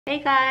Hey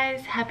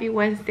guys, happy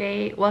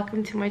Wednesday.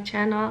 Welcome to my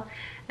channel.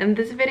 In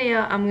this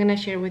video I'm gonna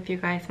share with you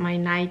guys my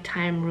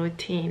nighttime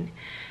routine.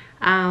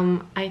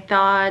 I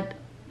thought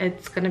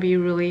it's gonna be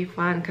really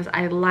fun because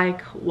I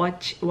like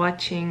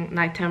watching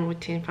nighttime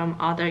routine from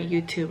other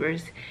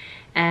YouTubers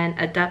and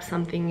adapt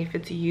something if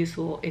it's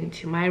useful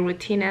into my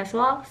routine as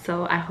well.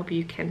 So I hope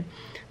you can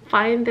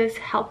find this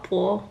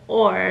helpful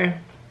or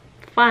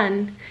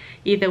fun.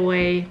 Either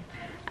way,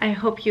 I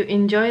hope you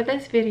enjoy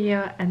this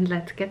video and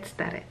let's get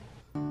started.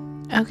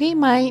 Okay,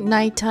 my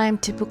nighttime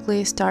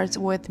typically starts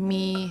with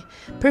me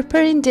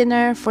preparing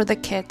dinner for the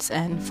kids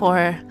and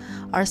for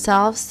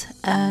ourselves.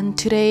 And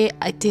today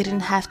I didn't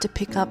have to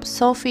pick up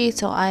Sophie,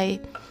 so I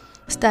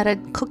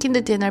started cooking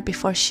the dinner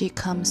before she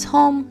comes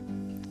home.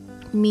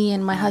 Me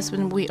and my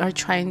husband, we are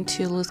trying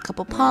to lose a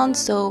couple pounds,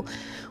 so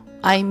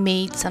I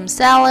made some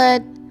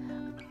salad,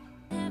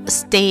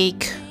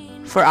 steak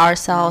for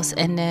ourselves,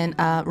 and then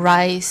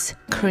rice,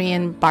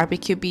 Korean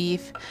barbecue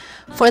beef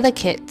for the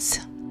kids.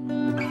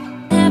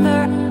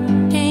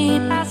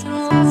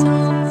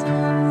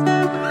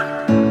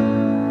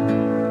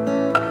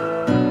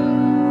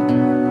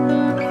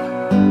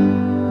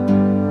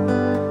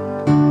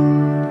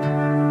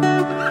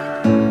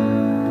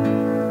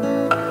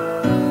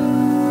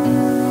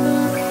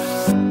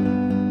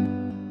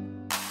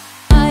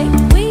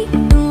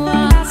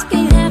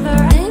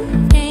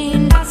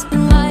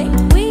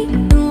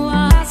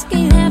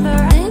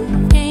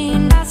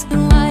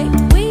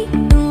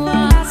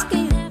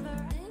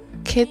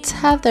 Kids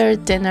have their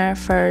dinner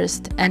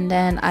first, and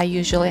then I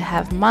usually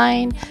have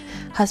mine.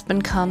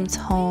 Husband comes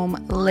home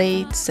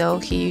late, so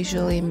he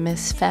usually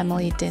misses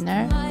family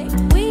dinner.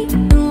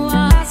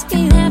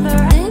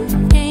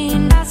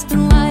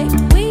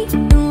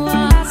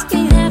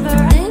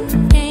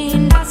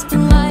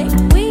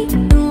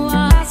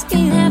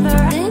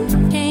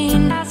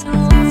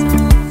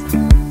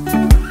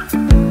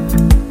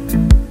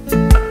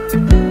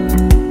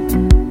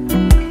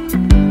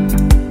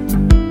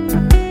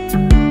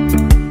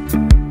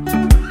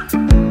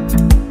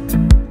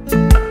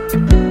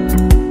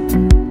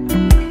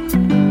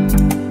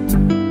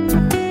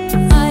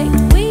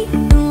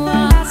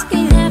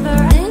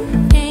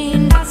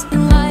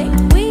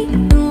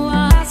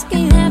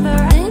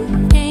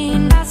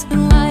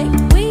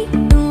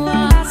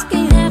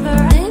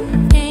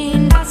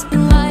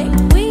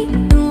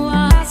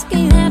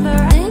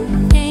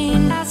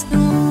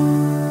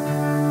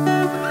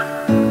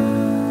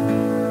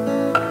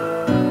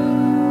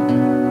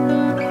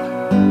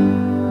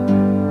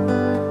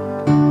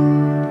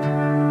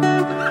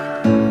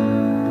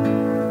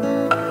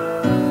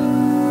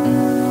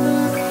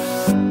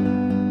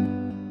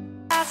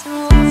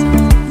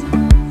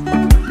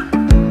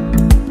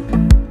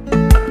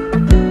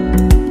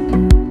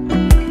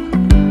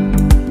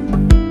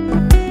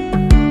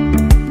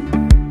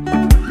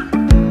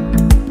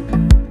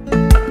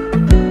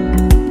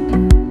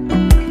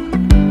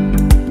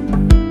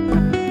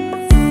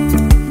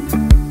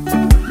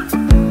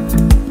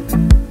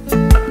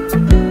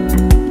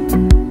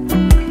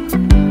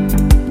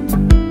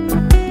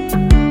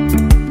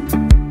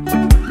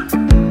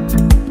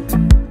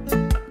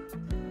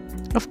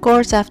 Of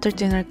course, after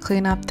dinner,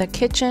 clean up the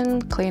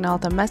kitchen, clean all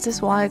the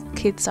messes while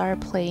kids are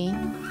playing.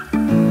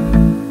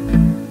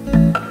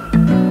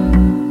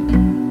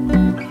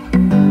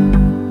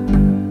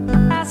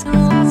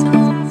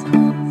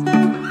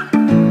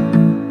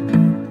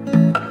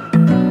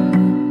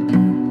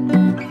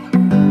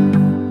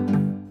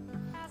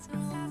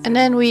 And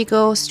then we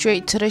go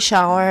straight to the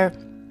shower.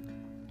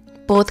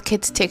 Both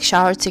kids take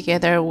showers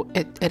together.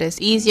 It is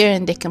easier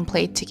and they can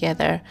play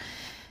together.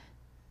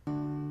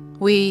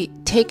 We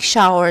take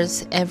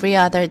showers every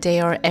other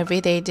day or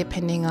every day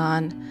depending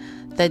on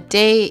the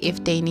day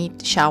if they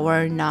need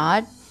shower or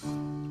not.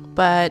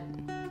 But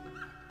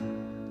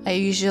I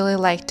usually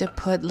like to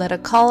put little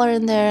color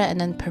in there and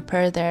then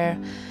prepare their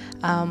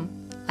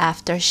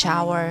after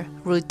shower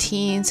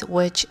routines,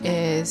 which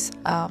is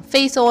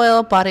face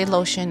oil, body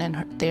lotion,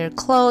 and their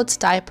clothes,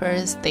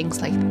 diapers,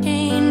 things like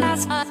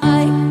that.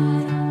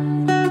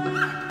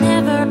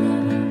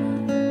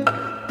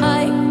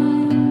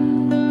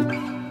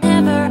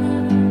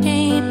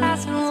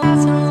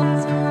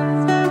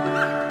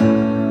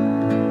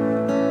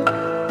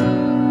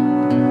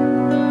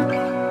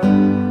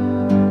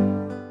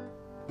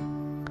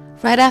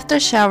 Right after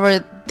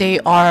shower, they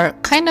are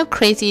kind of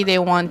crazy. They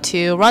want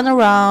to run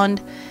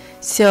around.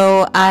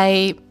 So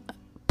I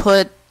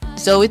put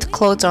Zoe's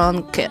clothes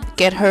on,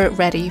 get her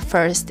ready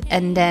first,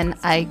 and then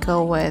I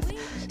go with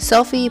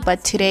Sophie.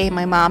 But today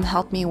my mom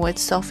helped me with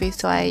Sophie,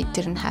 so I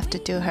didn't have to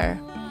do her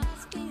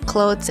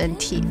clothes and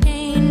teeth.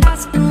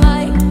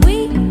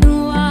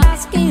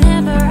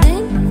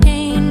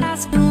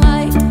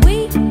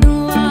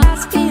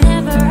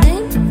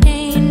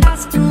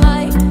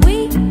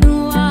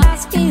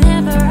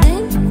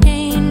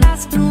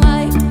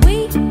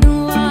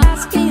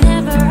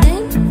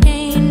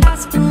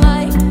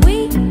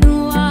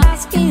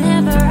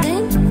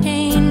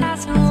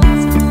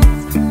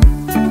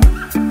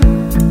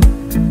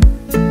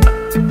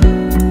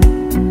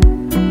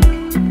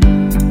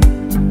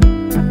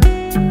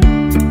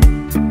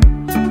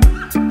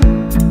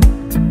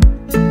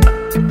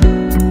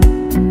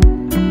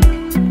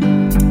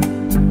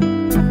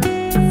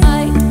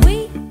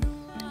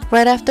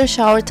 Right after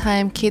shower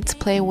time, kids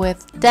play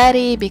with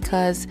daddy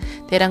because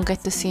they don't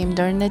get to see him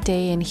during the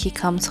day and he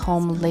comes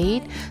home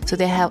late. So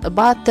they have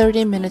about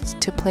 30 minutes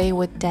to play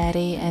with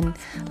daddy and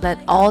let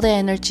all the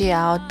energy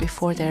out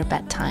before their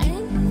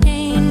bedtime.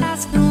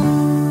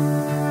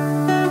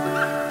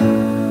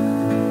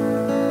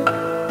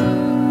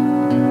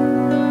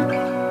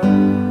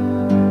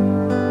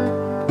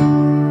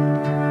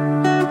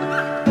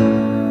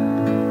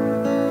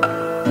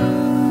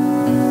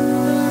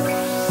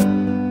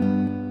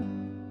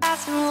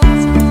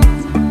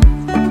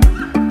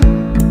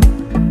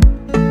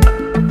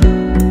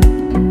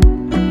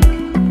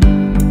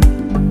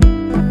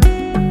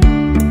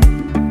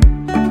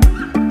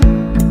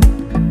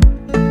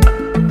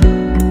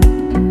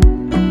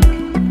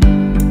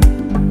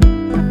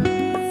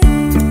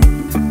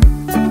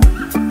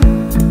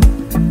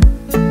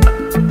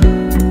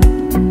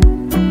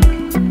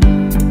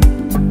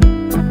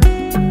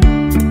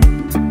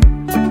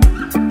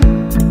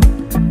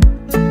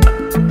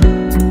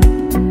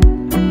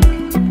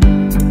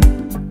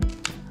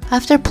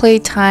 After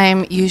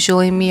playtime,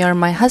 usually me or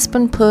my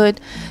husband put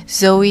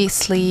Zoe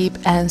sleep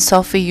and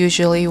Sophie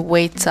usually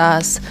waits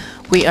us.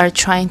 We are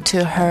trying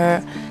to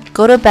her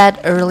go to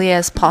bed early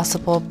as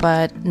possible,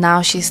 but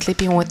now she's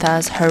sleeping with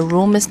us. Her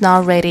room is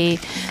not ready,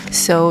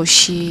 so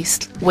she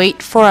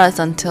wait for us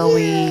until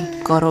we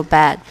go to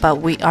bed, but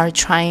we are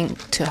trying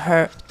to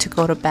her to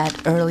go to bed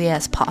early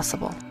as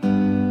possible.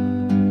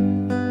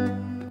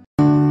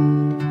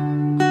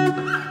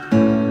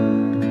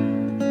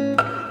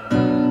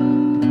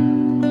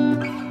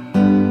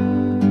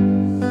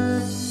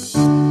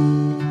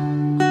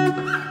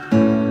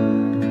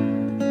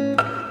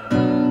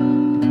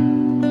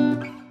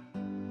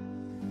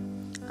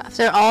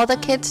 After all the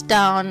kids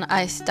down,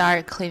 I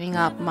start cleaning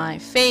up my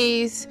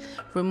face,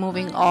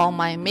 removing all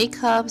my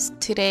makeups.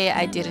 Today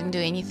I didn't do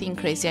anything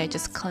crazy, I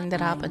just cleaned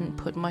it up and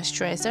put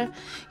moisturizer.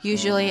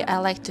 Usually I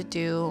like to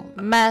do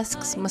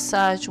masks,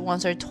 massage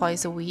once or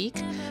twice a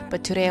week,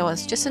 but today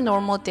was just a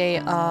normal day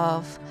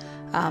of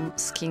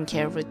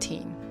skincare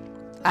routine.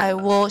 I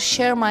will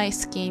share my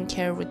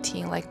skincare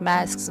routine like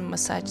masks and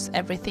massages,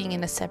 everything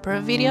in a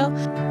separate video.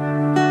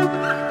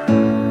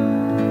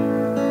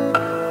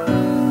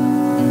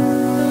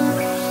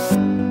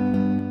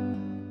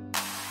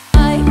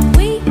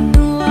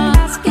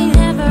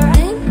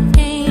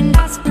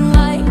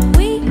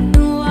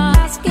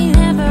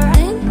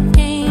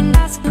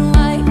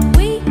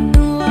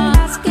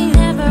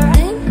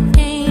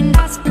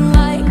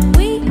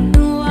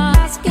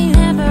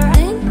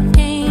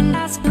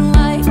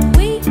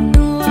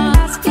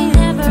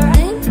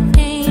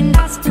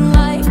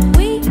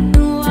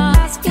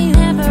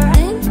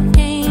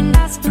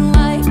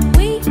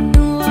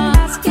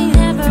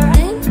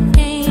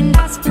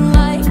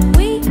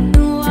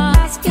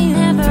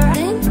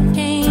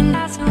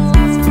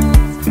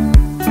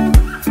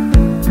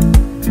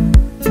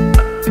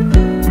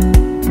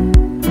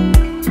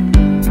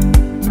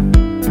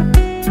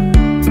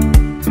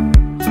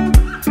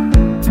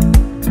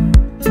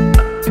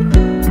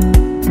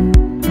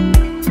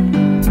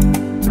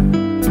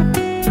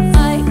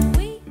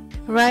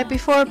 Right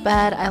before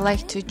bed, I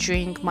like to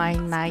drink my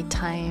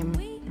nighttime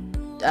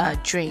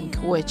drink,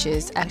 which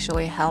is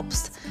actually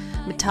helps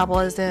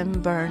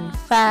metabolism, burn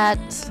fat,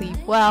 sleep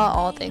well,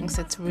 all things.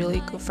 It's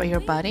really good for your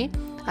body.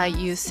 I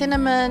use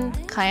cinnamon,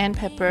 cayenne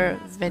pepper,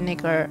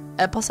 vinegar,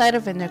 apple cider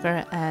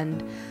vinegar,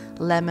 and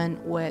lemon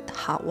with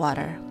hot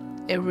water.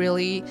 It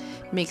really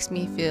makes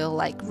me feel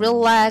like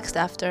relaxed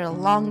after a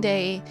long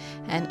day,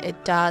 and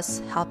it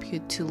does help you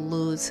to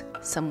lose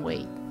some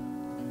weight.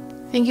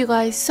 Thank you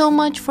guys so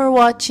much for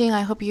watching.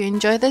 I hope you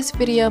enjoyed this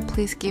video.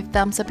 Please give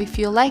thumbs up if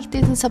you liked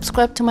it and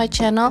subscribe to my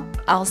channel.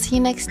 I'll see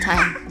you next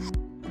time.